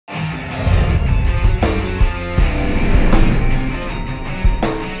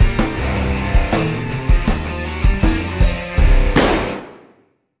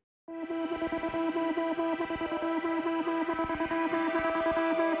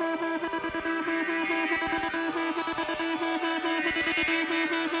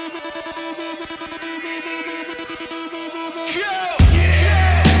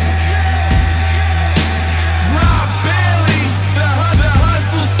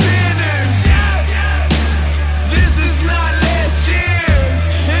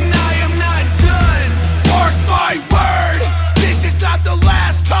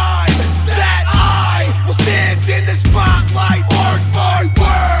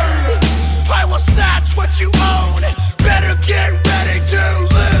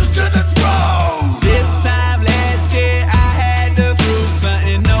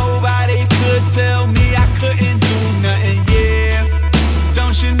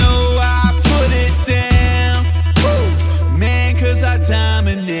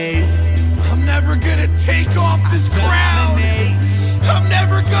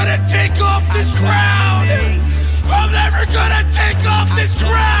off this crown. I'm never gonna take off this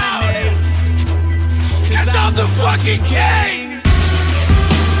crown, 'cause I'm the fucking king.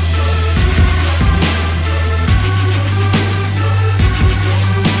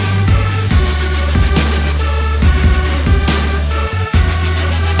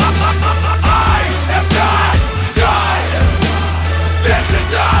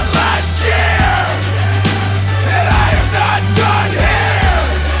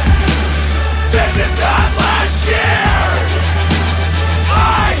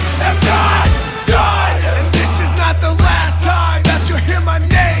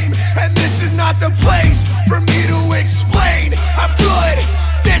 The place for me to explain. I'm good,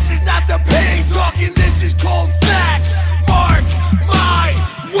 this is not the pain talking, this is cold facts. Mark my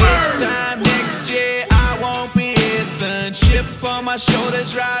words. This time next year I won't be here, son. Chip on my shoulder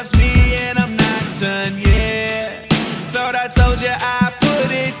drives me and I'm not done, yeah. Thought I told you I put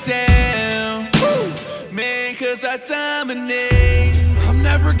it down. Woo! Man, 'cause I dominate. I'm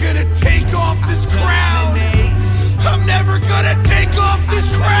never gonna take off this crown. I'm never gonna take off this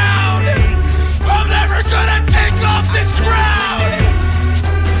crown. I'm never gonna take off this crown,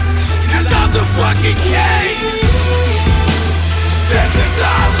 'cause I'm the fucking king. This is